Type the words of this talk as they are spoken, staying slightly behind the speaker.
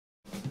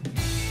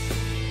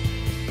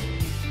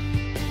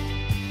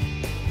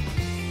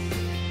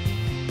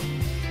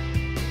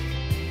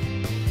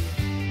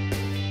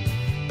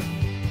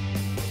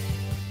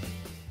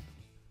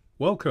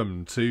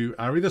Welcome to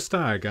Arry the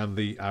Stag and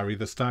the Arry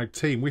the Stag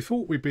team. We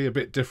thought we'd be a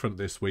bit different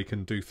this week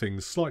and do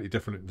things slightly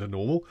different than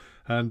normal.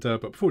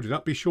 But before we do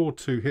that, be sure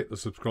to hit the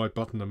subscribe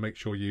button and make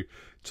sure you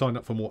sign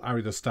up for more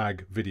Arry the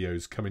Stag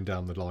videos coming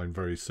down the line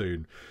very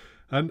soon.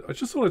 And I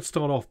just thought I'd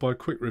start off by a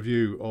quick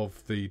review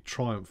of the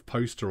Triumph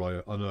poster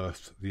I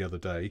unearthed the other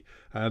day,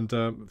 and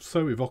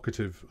so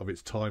evocative of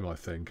its time, I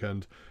think.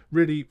 And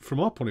really, from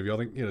our point of view, I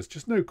think there's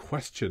just no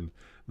question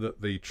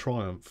that the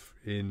Triumph,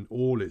 in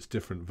all its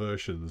different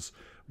versions,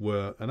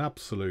 were an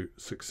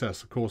absolute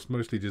success. Of course,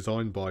 mostly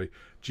designed by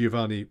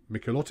Giovanni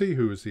Michelotti,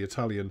 who is the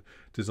Italian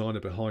designer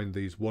behind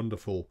these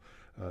wonderful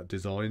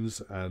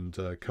designs and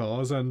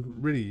cars,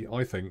 and really,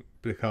 I think,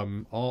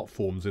 become art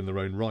forms in their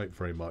own right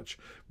very much.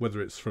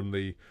 Whether it's from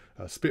the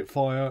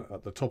Spitfire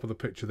at the top of the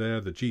picture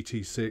there, the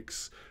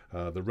GT6,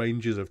 the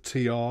ranges of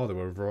TR, there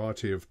were a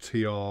variety of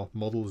TR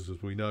models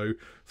as we know,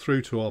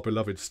 through to our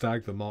beloved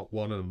Stag, the Mark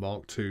I and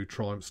Mark II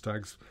Triumph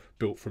Stags,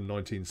 built from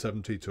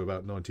 1970 to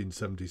about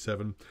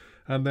 1977.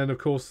 And then, of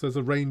course, there's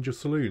a range of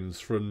saloons,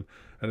 from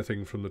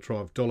anything from the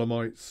Triumph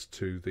Dolomites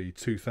to the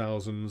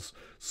 2000s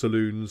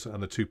saloons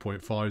and the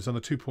 2.5s and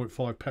the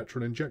 2.5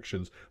 petrol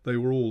injections. They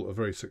were all a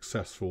very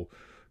successful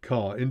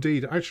car.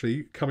 Indeed,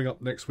 actually, coming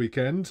up next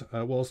weekend,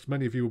 whilst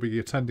many of you will be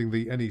attending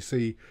the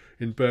NEC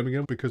in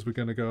Birmingham, because we're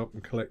going to go up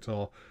and collect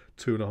our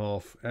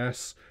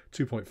 2.5S,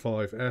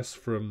 2.5S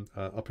from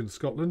up in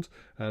Scotland,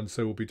 and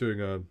so we'll be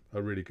doing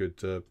a really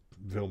good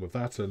film of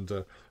that and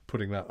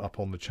putting that up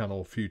on the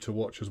channel for you to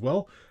watch as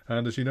well.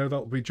 And as you know, that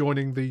will be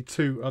joining the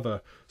two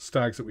other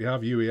Stags that we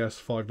have,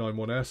 UES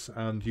 591S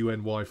and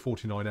UNY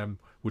 49M,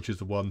 which is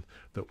the one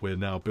that we're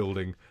now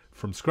building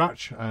from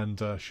scratch,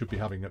 and should be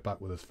having it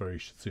back with us very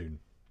soon.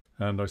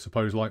 And I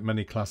suppose, like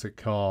many classic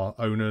car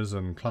owners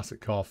and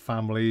classic car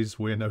families,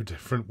 we're no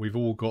different. We've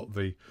all got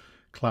the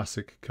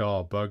classic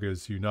car bug.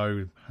 As you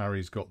know,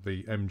 Harry's got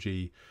the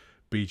MG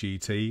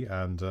BGT,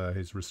 and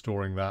he's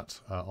restoring that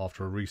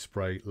after a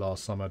respray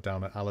last summer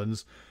down at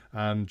Allen's.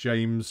 And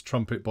James,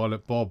 Trumpet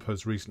Pilot Bob,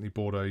 has recently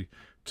bought a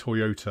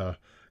Toyota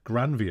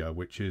Granvia,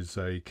 which is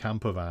a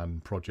camper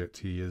van project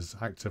he is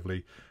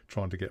actively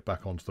trying to get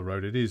back onto the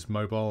road. It is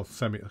mobile,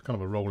 kind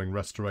of a rolling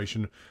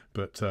restoration,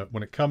 but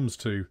when it comes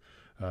to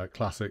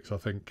classics, I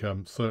think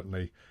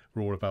certainly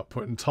we're all about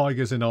putting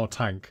tigers in our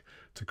tank,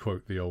 to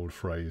quote the old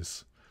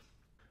phrase.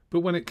 But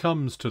when it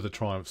comes to the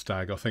Triumph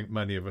Stag, I think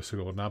many of us have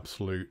got an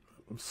absolute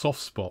soft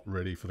spot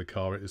really for the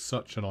car. It is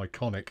such an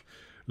iconic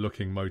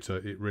looking motor,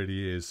 it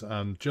really is.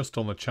 And just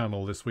on the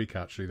channel this week,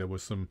 actually, there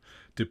was some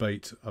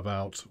debate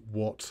about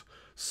what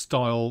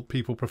style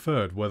people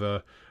preferred,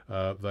 whether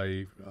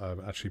they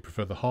actually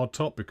preferred the hard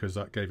top because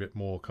that gave it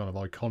more kind of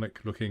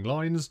iconic looking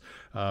lines,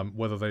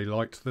 whether they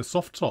liked the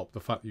soft top, the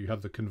fact that you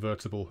had the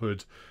convertible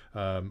hood,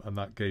 and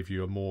that gave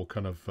you a more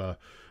kind of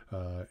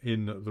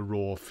in the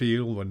raw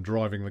feel when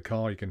driving the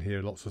car. You can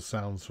hear lots of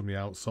sounds from the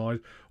outside,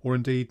 or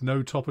indeed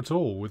no top at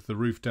all, with the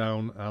roof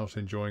down, out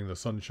enjoying the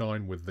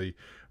sunshine with the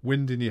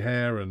wind in your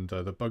hair and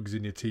the bugs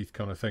in your teeth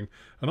kind of thing.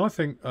 And I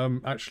think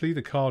actually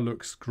the car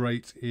looks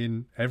great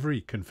in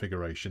every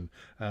configuration,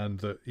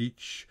 and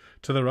each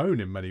to their own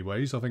in many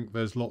ways. I think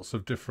there's lots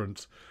of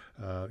different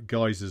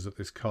guises that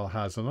this car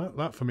has, and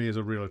that for me is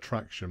a real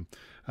attraction.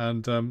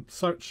 And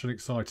such an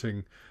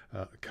exciting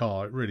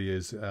car it really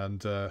is,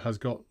 and has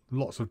got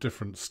lots of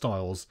different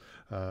styles,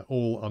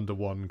 all under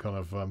one kind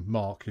of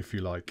mark, if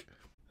you like.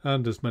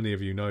 And as many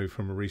of you know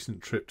from a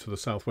recent trip to the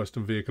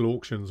Southwestern Vehicle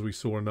Auctions, we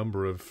saw a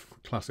number of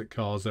classic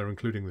cars there,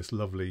 including this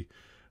lovely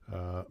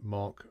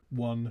Mark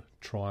I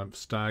Triumph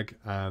Stag,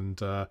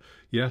 and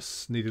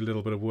yes, needed a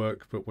little bit of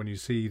work, but when you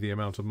see the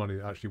amount of money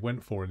that actually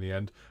went for in the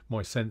end,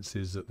 my sense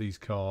is that these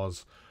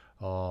cars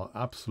are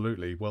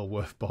absolutely well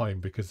worth buying,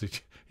 because you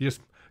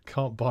just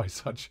can't buy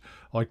such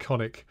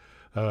iconic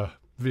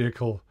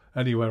vehicle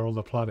anywhere on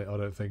the planet, I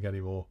don't think,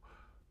 anymore.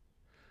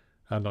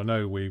 And I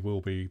know we will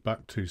be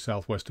back to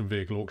Southwestern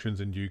Vehicle Auctions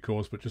in due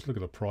course, but just look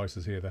at the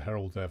prices here. The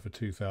Herald there for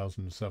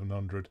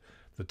 $2,700,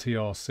 the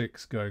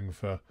TR6 going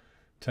for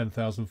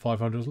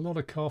 $10,500. There's a lot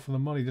of car for the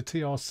money. The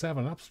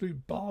TR7,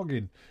 absolute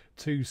bargain,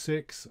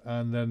 $2,600,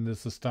 and then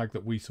there's the Stag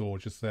that we saw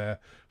just there,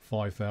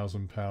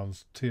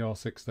 £5,000.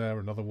 TR6 there,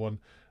 another one,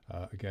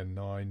 again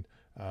 $9,000,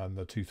 and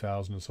the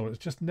 2000 and so on. It's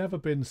just never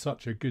been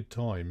such a good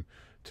time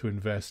to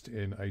invest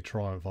in a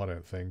Triumph, I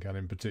don't think, and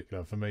in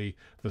particular for me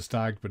the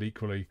Stag, but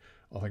equally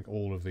I think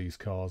all of these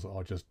cars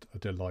are just a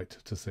delight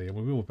to see. And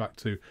we will be back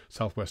to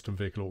Southwestern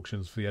Vehicle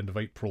Auctions for the end of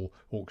April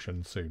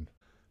auction soon.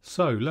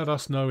 So let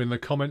us know in the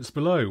comments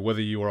below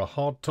whether you are a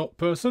hard top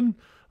person,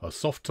 a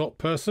soft top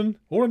person,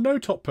 or a no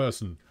top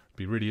person.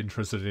 Be really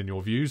interested in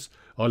your views.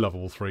 I love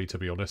all three, to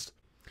be honest.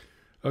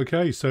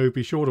 Okay, so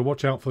be sure to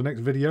watch out for the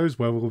next videos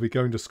where we'll be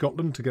going to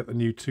Scotland to get the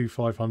new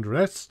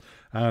 2500S,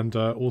 and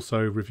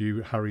also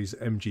review Harry's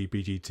MG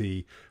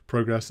BGT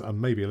progress, and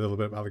maybe a little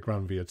bit about the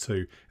Granvia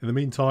too. In the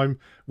meantime,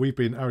 we've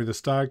been Arry the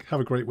Stag. Have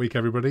a great week,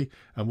 everybody,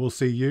 and we'll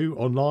see you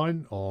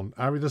online on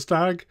Arry the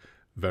Stag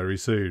very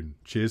soon.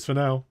 Cheers for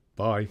now.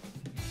 Bye.